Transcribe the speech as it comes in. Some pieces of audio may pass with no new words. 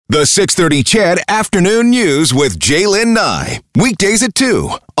The 6:30 CHED Afternoon News with Jaylen Nye. Weekdays at 2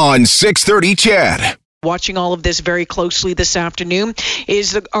 on 6:30 CHED. Watching all of this very closely this afternoon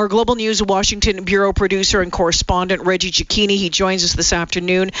is our Global News Washington Bureau producer and correspondent, Reggie Cecchini. He joins us this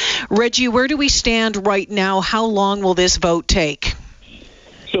afternoon. Reggie, where do we stand right now? How long will this vote take?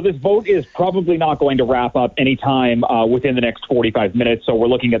 So this vote is probably not going to wrap up anytime within the next 45 minutes. So we're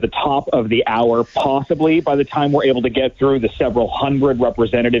looking at the top of the hour, possibly by the time we're able to get through the several hundred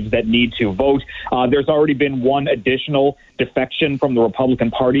representatives that need to vote. There's already been one additional defection from the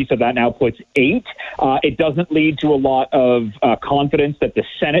Republican Party, so that now puts 8. It doesn't lead to a lot of confidence that the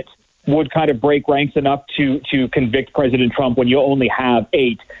Senate would kind of break ranks enough to convict President Trump when you only have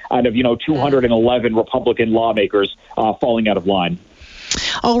 8 out of 211 Republican lawmakers falling out of line.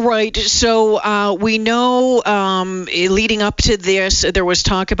 All right. So we know leading up to this, there was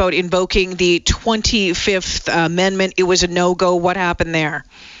talk about invoking the 25th Amendment. It was a no-go. What happened there?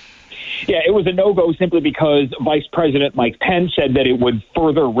 Yeah, it was a no-go simply because Vice President Mike Pence said that it would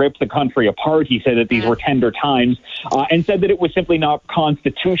further rip the country apart. He said that these were tender times and said that it was simply not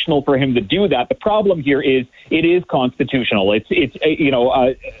constitutional for him to do that. The problem here is it is constitutional. It's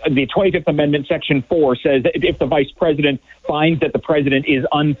the 25th Amendment, Section 4 says that if the Vice President finds that the president is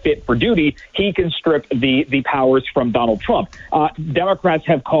unfit for duty, he can strip the powers from Donald Trump. Democrats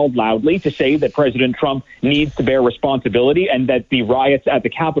have called loudly to say that President Trump needs to bear responsibility and that the riots at the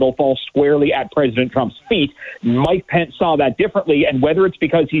Capitol fall squarely at President Trump's feet. Mike Pence saw that differently, and whether it's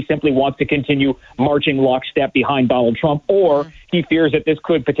because he simply wants to continue marching lockstep behind Donald Trump or he fears that this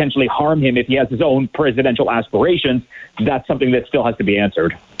could potentially harm him if he has his own presidential aspirations, that's something that still has to be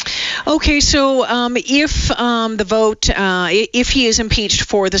answered. Okay, so if the vote, if he is impeached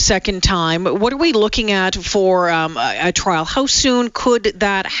for the second time, what are we looking at for a trial? How soon could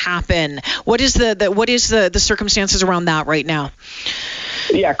that happen? What is the circumstances around that right now?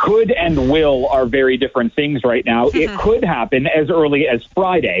 Yeah, could and will are very different things right now. It could happen as early as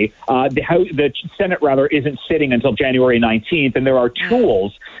Friday. The Senate, isn't sitting until January 19th, and there are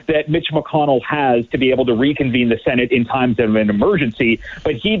tools that Mitch McConnell has to be able to reconvene the Senate in times of an emergency,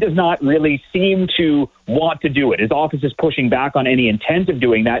 but he does not really seem to want to do it. His office is pushing back on any intent of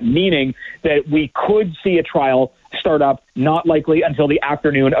doing that, meaning that we could see a trial start up not likely until the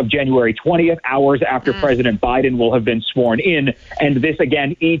afternoon of January 20th, hours after President Biden will have been sworn in. And this,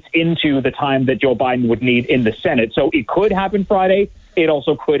 again, eats into the time that Joe Biden would need in the Senate. So it could happen Friday. It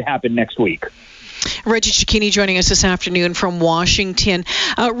also could happen next week. Reggie Cecchini joining us this afternoon from Washington.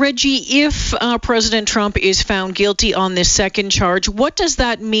 Reggie, if President Trump is found guilty on this second charge, what does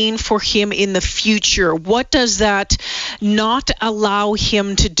that mean for him in the future? What does that not allow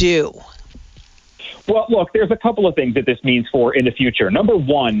him to do? Well, look, there's a couple of things that this means for in the future. Number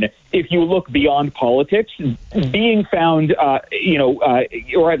one, if you look beyond politics, being found,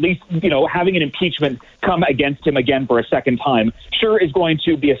 or at least, having an impeachment come against him again for a second time, sure is going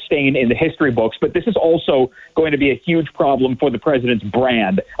to be a stain in the history books, but this is also going to be a huge problem for the president's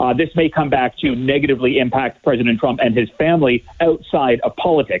brand. This may come back to negatively impact President Trump and his family outside of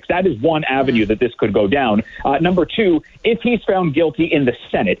politics. That is one avenue that this could go down. Number two, if he's found guilty in the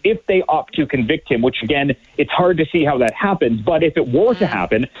Senate, if they opt to convict him, which again, it's hard to see how that happens, but if it were to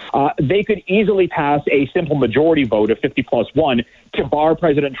happen, they could easily pass a simple majority vote of 50+1 to bar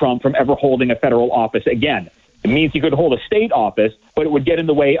President Trump from ever holding a federal office again. It means he could hold a state office, but it would get in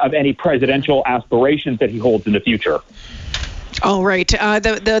the way of any presidential aspirations that he holds in the future. All right.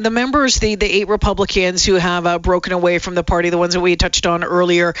 The members, the 8 Republicans who have broken away from the party, the ones that we touched on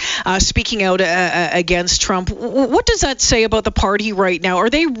earlier, speaking out against Trump, what does that say about the party right now? Are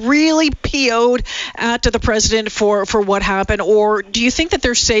they really PO'd at the president for what happened? Or do you think that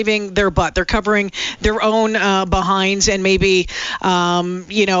they're saving their butt? They're covering their own behinds and maybe, trying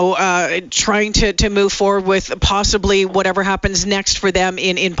to move forward with possibly whatever happens next for them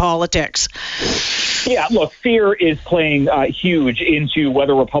in politics? Yeah, look, fear is playing huge into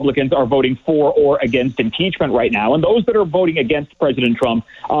whether Republicans are voting for or against impeachment right now. And those that are voting against President Trump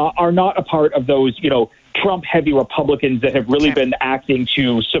are not a part of those, Trump-heavy Republicans that have really been acting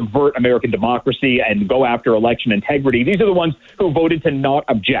to subvert American democracy and go after election integrity. These are the ones who voted to not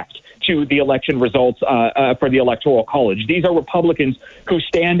object to the election results for the Electoral College. These are Republicans who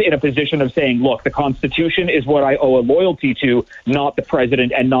stand in a position of saying, look, the Constitution is what I owe a loyalty to, not the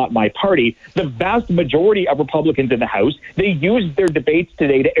president and not my party. The vast majority of Republicans in the House, they used their debates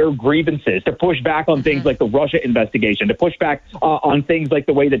today to air grievances, to push back on things like the Russia investigation, to push back on things like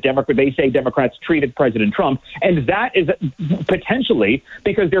the way that they say Democrats treated President Trump. And that is potentially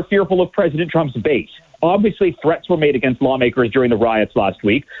because they're fearful of President Trump's base. Obviously, threats were made against lawmakers during the riots last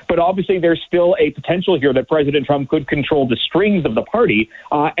week, but obviously there's still a potential here that President Trump could control the strings of the party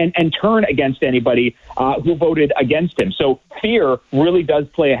and turn against anybody who voted against him. So fear really does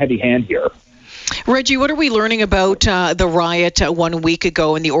play a heavy hand here. Reggie, what are we learning about the riot 1 week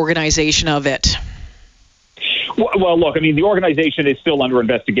ago and the organization of it? Well, look, I mean, the organization is still under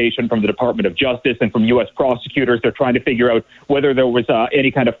investigation from the Department of Justice and from U.S. prosecutors. They're trying to figure out whether there was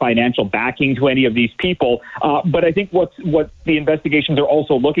any kind of financial backing to any of these people. But I think what the investigations are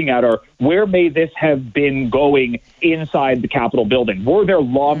also looking at are where may this have been going inside the Capitol building? Were there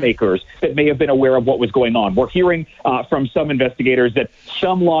lawmakers that may have been aware of what was going on? We're hearing from some investigators that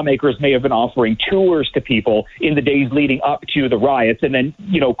some lawmakers may have been offering tours to people in the days leading up to the riots. And then,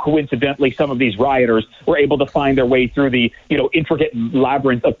 coincidentally, some of these rioters were able to find their way through the, intricate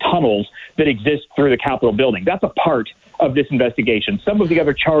labyrinth of tunnels that exist through the Capitol building. That's a part of this investigation. Some of the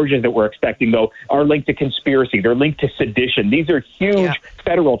other charges that we're expecting, though, are linked to conspiracy. They're linked to sedition. These are huge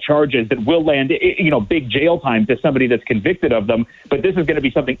federal charges that will land, big jail time to somebody that's convicted of them. But this is going to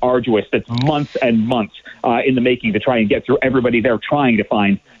be something arduous that's months and months in the making to try and get through everybody they're trying to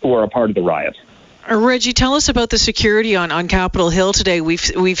find who are a part of the riot. Reggie, tell us about the security on Capitol Hill today. We've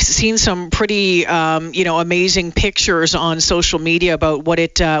seen some pretty amazing pictures on social media about what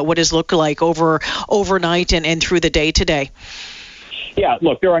has looked like overnight and through the day today. Yeah,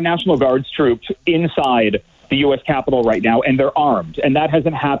 look, there are National Guards troops inside the U.S. Capitol right now, and they're armed, and that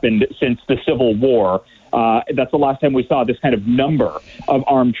hasn't happened since the Civil War. That's the last time we saw this kind of number of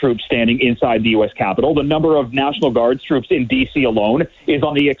armed troops standing inside the U.S. Capitol. The number of National Guards troops in D.C. alone is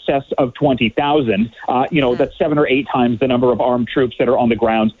on the excess of 20,000. That's 7 or 8 times the number of armed troops that are on the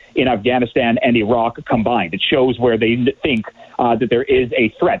ground in Afghanistan and Iraq combined. It shows where they think that there is a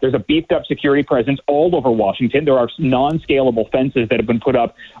threat. There's a beefed-up security presence all over Washington. There are non-scalable fences that have been put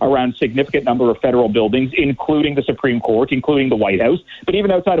up around a significant number of federal buildings, including the Supreme Court, including the White House. But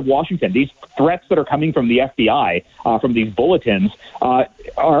even outside of Washington, these threats that are coming from the FBI, from these bulletins,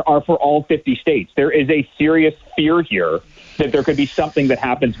 are for all 50 states. There is a serious fear here that there could be something that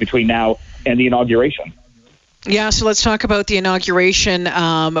happens between now and the inauguration. Yeah, so let's talk about the inauguration.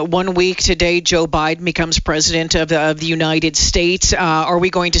 1 week today, Joe Biden becomes president of the United States. Are we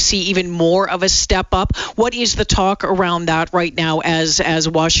going to see even more of a step up? What is the talk around that right now as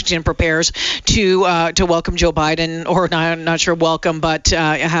Washington prepares to welcome Joe Biden, or not sure welcome, but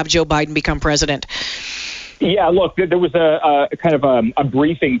have Joe Biden become president? Yeah, look, there was a kind of a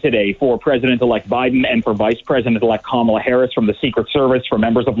briefing today for President-elect Biden and for Vice President-elect Kamala Harris from the Secret Service, for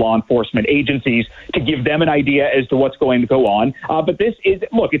members of law enforcement agencies, to give them an idea as to what's going to go on. But this is,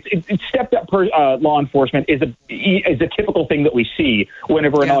 look, it's stepped up. Law enforcement is a typical thing that we see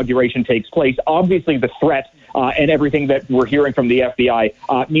whenever inauguration takes place. Obviously, the threat and everything that we're hearing from the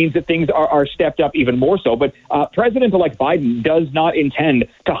FBI means that things are stepped up even more so. But President-elect Biden does not intend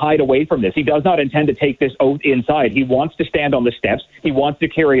to hide away from this. He does not intend to take this oath inside. He wants to stand on the steps. He wants to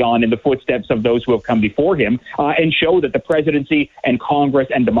carry on in the footsteps of those who have come before him and show that the presidency and Congress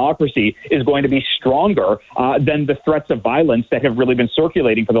and democracy is going to be stronger than the threats of violence that have really been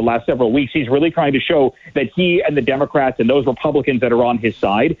circulating for the last several weeks. He's really trying to show that he and the Democrats and those Republicans that are on his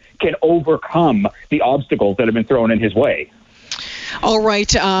side can overcome the obstacles that have been thrown in his way. All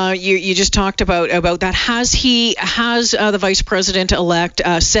right. You just talked about that. Has the vice president-elect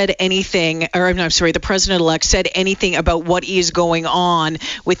said anything, or I'm sorry, the president-elect said anything about what is going on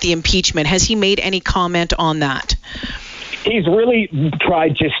with the impeachment? Has he made any comment on that? He's really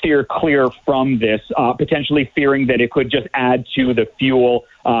tried to steer clear from this, potentially fearing that it could just add to the fuel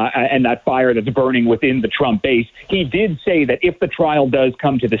and that fire that's burning within the Trump base. He did say that if the trial does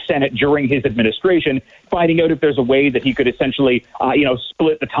come to the Senate during his administration, finding out if there's a way that he could essentially,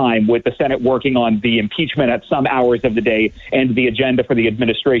 split the time with the Senate working on the impeachment at some hours of the day and the agenda for the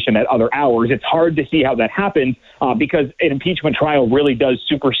administration at other hours. It's hard to see how that happens because an impeachment trial really does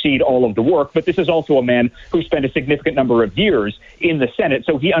supersede all of the work. But this is also a man who spent a significant number of years in the Senate,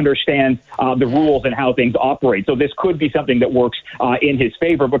 so he understands the rules and how things operate. So this could be something that works in his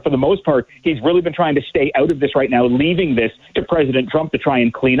favor. But for the most part, he's really been trying to stay out of this right now, leaving this to President Trump to try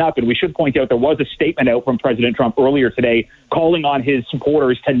and clean up. And we should point out there was a statement out from President Trump earlier today calling on his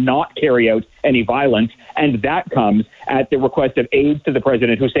supporters to not carry out any violence. And that comes at the request of aides to the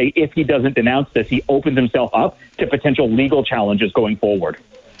president who say if he doesn't denounce this, he opens himself up to potential legal challenges going forward.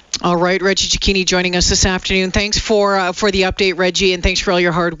 All right, Reggie Cecchini joining us this afternoon. Thanks for the update, Reggie, and thanks for all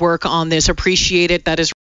your hard work on this. Appreciate it. That is